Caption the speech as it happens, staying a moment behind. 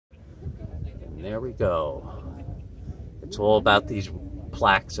There we go. It's all about these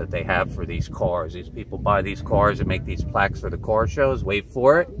plaques that they have for these cars. These people buy these cars and make these plaques for the car shows. Wait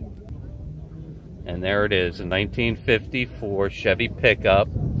for it. And there it is, a 1954 Chevy pickup,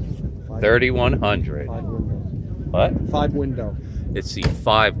 3100. What? 5-window. It's the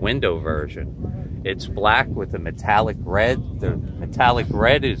 5-window version. It's black with a metallic red. The metallic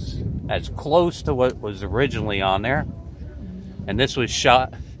red is as close to what was originally on there. And this was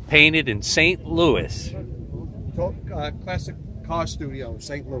painted in St. Louis. Classic Car Studio,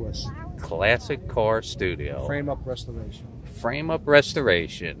 St. Louis. Classic Car Studio. Frame up restoration. Frame up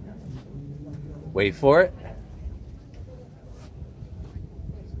restoration. Wait for it.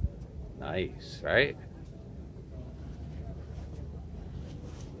 Nice, right?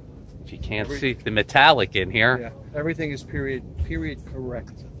 If you can't see the metallic in here. Yeah, everything is period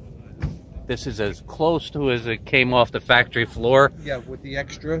correct. This is as close to as it came off the factory floor. Yeah, with the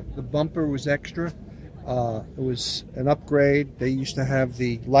extra. The bumper was extra. It was an upgrade. They used to have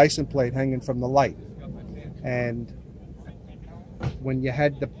the license plate hanging from the light. And when you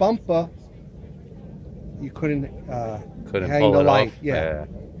had the bumper, you couldn't hang pull the it light. off. Yeah.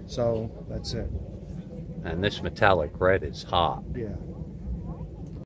 So that's it. And this metallic red is hot. Yeah.